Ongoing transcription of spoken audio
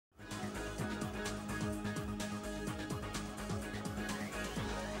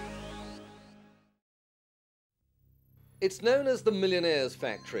It's known as the Millionaire's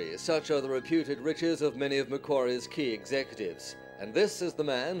Factory. Such are the reputed riches of many of Macquarie's key executives. And this is the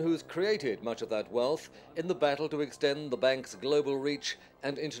man who's created much of that wealth in the battle to extend the bank's global reach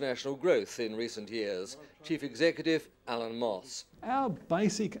and international growth in recent years. Chief Executive Alan Moss. Our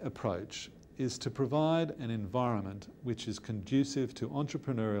basic approach is to provide an environment which is conducive to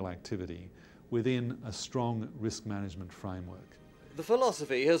entrepreneurial activity within a strong risk management framework. The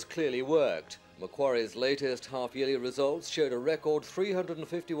philosophy has clearly worked. Macquarie's latest half-yearly results showed a record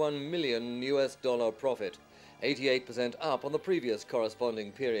 $351 million profit, 88% up on the previous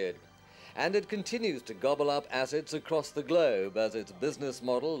corresponding period. And it continues to gobble up assets across the globe as its business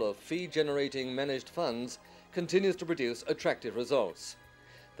model of fee-generating managed funds continues to produce attractive results.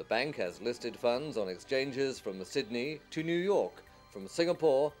 The bank has listed funds on exchanges from Sydney to New York, from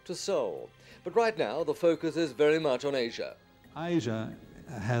Singapore to Seoul. But right now the focus is very much on Asia. Asia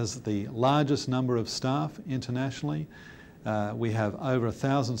has the largest number of staff internationally. We have over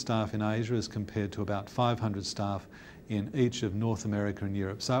 1,000 staff in Asia as compared to about 500 staff in each of North America and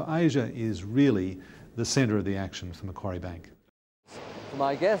Europe. So Asia is really the centre of the action for Macquarie Bank. For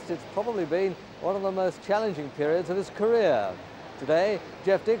my guest, it's probably been one of the most challenging periods of his career. Today,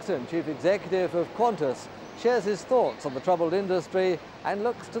 Jeff Dixon, Chief Executive of Qantas, shares his thoughts on the troubled industry and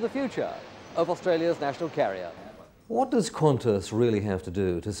looks to the future of Australia's national carrier. What does Qantas really have to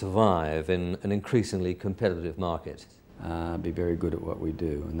do to survive in an increasingly competitive market? Be very good at what we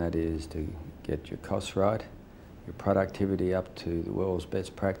do, and that is to get your costs right, your productivity up to the world's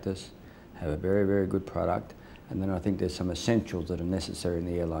best practice, have a very, very good product, and then I think there's some essentials that are necessary in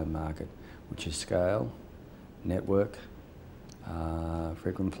the airline market, which is scale, network,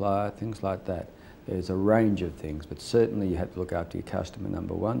 frequent flyer, things like that. There's a range of things, but certainly you have to look after your customer,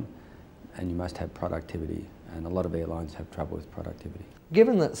 number one, and you must have productivity, and a lot of airlines have trouble with productivity.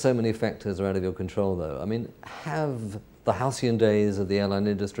 Given that so many factors are out of your control though, I mean, have the halcyon days of the airline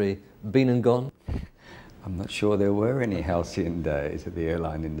industry been and gone? I'm not sure there were any halcyon days of the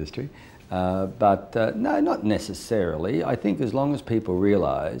airline industry, but no, not necessarily. I think as long as people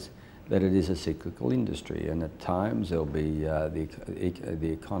realise that it is a cyclical industry, and at times there'll be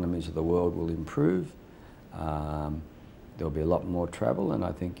the economies of the world will improve. There'll be a lot more travel, and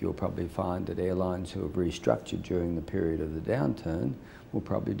I think you'll probably find that airlines who have restructured during the period of the downturn will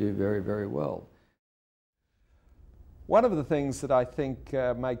probably do very, very well. One of the things that I think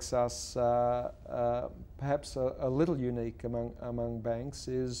makes us perhaps a little unique among banks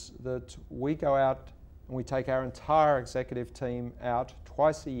is that we go out and we take our entire executive team out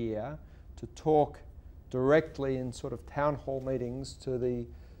twice a year to talk directly in sort of town hall meetings to the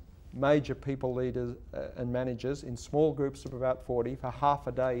major people leaders and managers in small groups of about 40 for half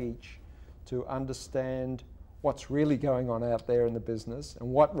a day each to understand what's really going on out there in the business and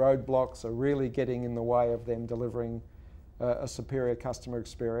what roadblocks are really getting in the way of them delivering a superior customer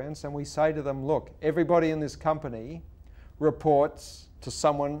experience. And we say to them, look, everybody in this company reports to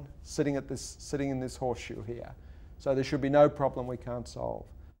someone sitting in this horseshoe here. So there should be no problem we can't solve.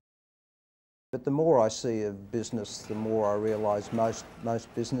 But the more I see of business, the more I realise most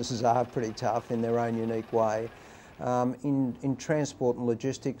businesses are pretty tough in their own unique way. In transport and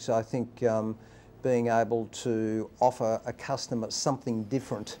logistics, I think being able to offer a customer something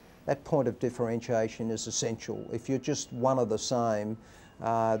different, that point of differentiation is essential. If you're just one of the same,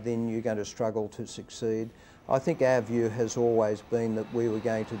 then you're going to struggle to succeed. I think our view has always been that we were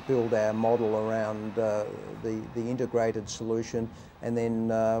going to build our model around the integrated solution, and then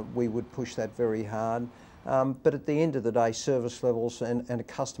we would push that very hard. But at the end of the day, service levels and a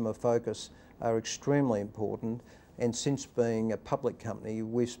customer focus are extremely important. And since being a public company,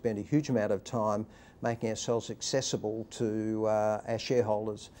 we've spent a huge amount of time making ourselves accessible to our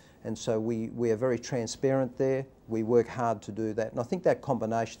shareholders. And so we are very transparent there. We work hard to do that. And I think that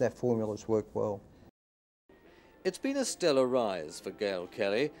combination, that formula's worked well. It's been a stellar rise for Gail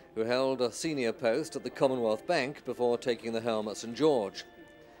Kelly, who held a senior post at the Commonwealth Bank before taking the helm at St George.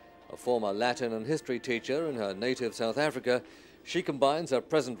 A former Latin and history teacher in her native South Africa, she combines her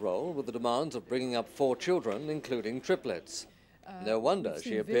present role with the demands of bringing up 4 children, including triplets. No wonder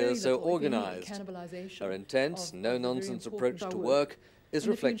she appears so organised. Her intense, no-nonsense approach to work is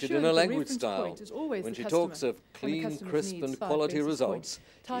reflected in her language style. When she talks of clean, crisp and quality results,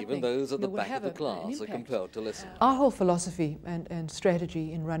 even those at the back of the class are compelled to listen. Our whole philosophy and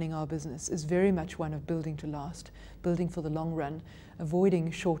strategy in running our business is very much one of building to last, building for the long run,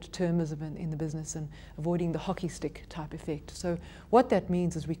 avoiding short-termism in the business and avoiding the hockey stick type effect. So what that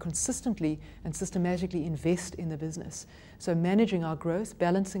means is we consistently and systematically invest in the business. So managing our growth,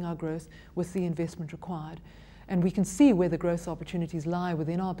 balancing our growth with the investment required. And we can see where the growth opportunities lie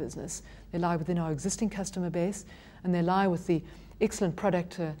within our business. They lie within our existing customer base, and they lie with the excellent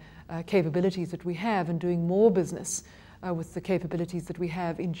product capabilities that we have, and doing more business with the capabilities that we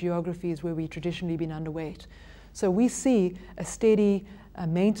have in geographies where we've traditionally been underweight. So we see a steady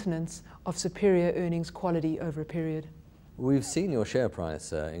maintenance of superior earnings quality over a period. We've seen your share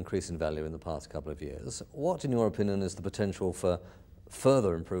price increase in value in the past couple of years. What, in your opinion, is the potential for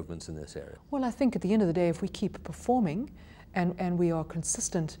further improvements in this area? Well, I think at the end of the day, if we keep performing and we are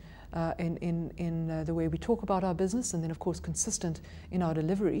consistent in the way we talk about our business, and then of course consistent in our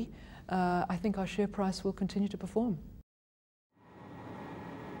delivery, I think our share price will continue to perform.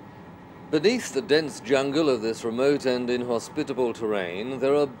 Beneath the dense jungle of this remote and inhospitable terrain,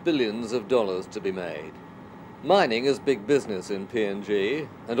 there are billions of dollars to be made. Mining is big business in PNG,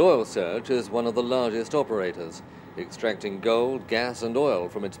 and Oil Search is one of the largest operators, extracting gold, gas and oil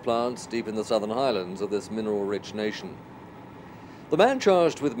from its plants deep in the southern highlands of this mineral-rich nation. The man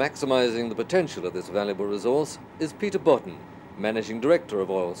charged with maximising the potential of this valuable resource is Peter Botten, Managing Director of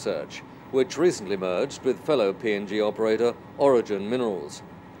Oil Search, which recently merged with fellow PNG operator Origin Minerals.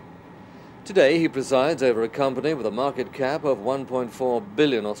 Today he presides over a company with a market cap of 1.4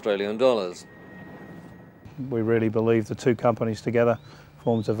 billion Australian dollars. We really believe the two companies together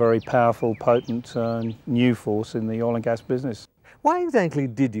forms a very powerful, potent new force in the oil and gas business. Why exactly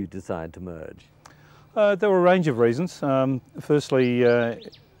did you decide to merge? There were a range of reasons. Firstly,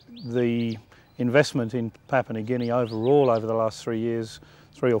 the investment in Papua New Guinea overall over the last 3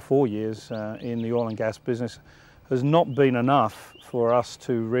 or 4 years in the oil and gas business has not been enough for us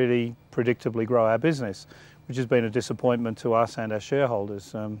to really predictably grow our business, which has been a disappointment to us and our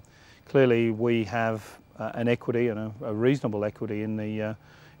shareholders. Clearly we have an equity and a reasonable equity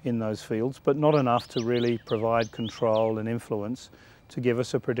in those fields, but not enough to really provide control and influence to give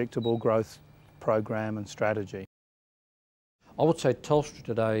us a predictable growth program and strategy. I would say Telstra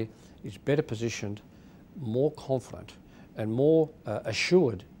today is better positioned, more confident and more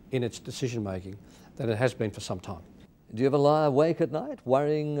assured in its decision making than it has been for some time. Do you ever lie awake at night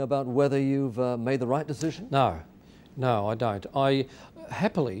worrying about whether you've made the right decision? No, I don't.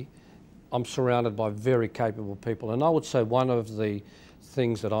 I'm surrounded by very capable people, and I would say one of the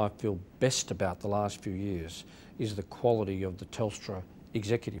things that I feel best about the last few years is the quality of the Telstra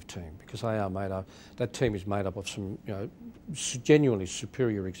executive team, because that team is made up of some genuinely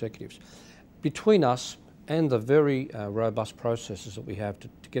superior executives. Between us and the very robust processes that we have to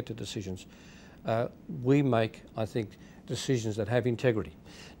get to decisions, we make, I think, decisions that have integrity.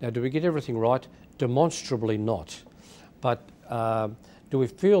 Now, do we get everything right? Demonstrably not. But do we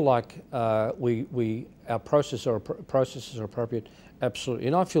feel like our processes are appropriate? Absolutely.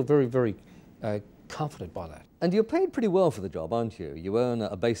 And I feel very, very confident by that. And you're paid pretty well for the job, aren't you? You earn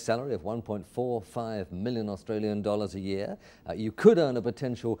a base salary of 1.45 million Australian dollars a year. You could earn a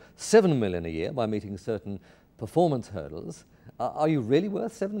potential 7 million a year by meeting certain performance hurdles. Are you really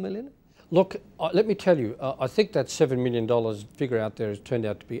worth 7 million? Look, let me tell you, I think that $7 million figure out there has turned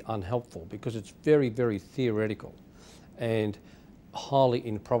out to be unhelpful, because it's very, very theoretical and highly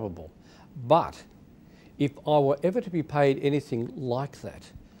improbable. But if I were ever to be paid anything like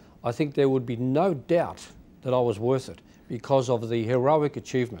that, I think there would be no doubt that I was worth it, because of the heroic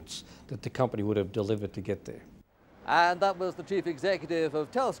achievements that the company would have delivered to get there. And that was the Chief Executive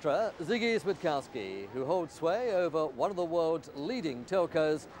of Telstra, Ziggy Switkowski, who holds sway over one of the world's leading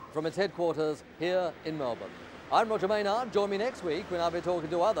telcos from its headquarters here in Melbourne. I'm Roger Maynard. Join me next week when I'll be talking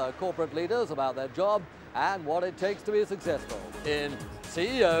to other corporate leaders about their job and what it takes to be successful in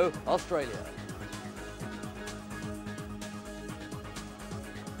CEO Australia.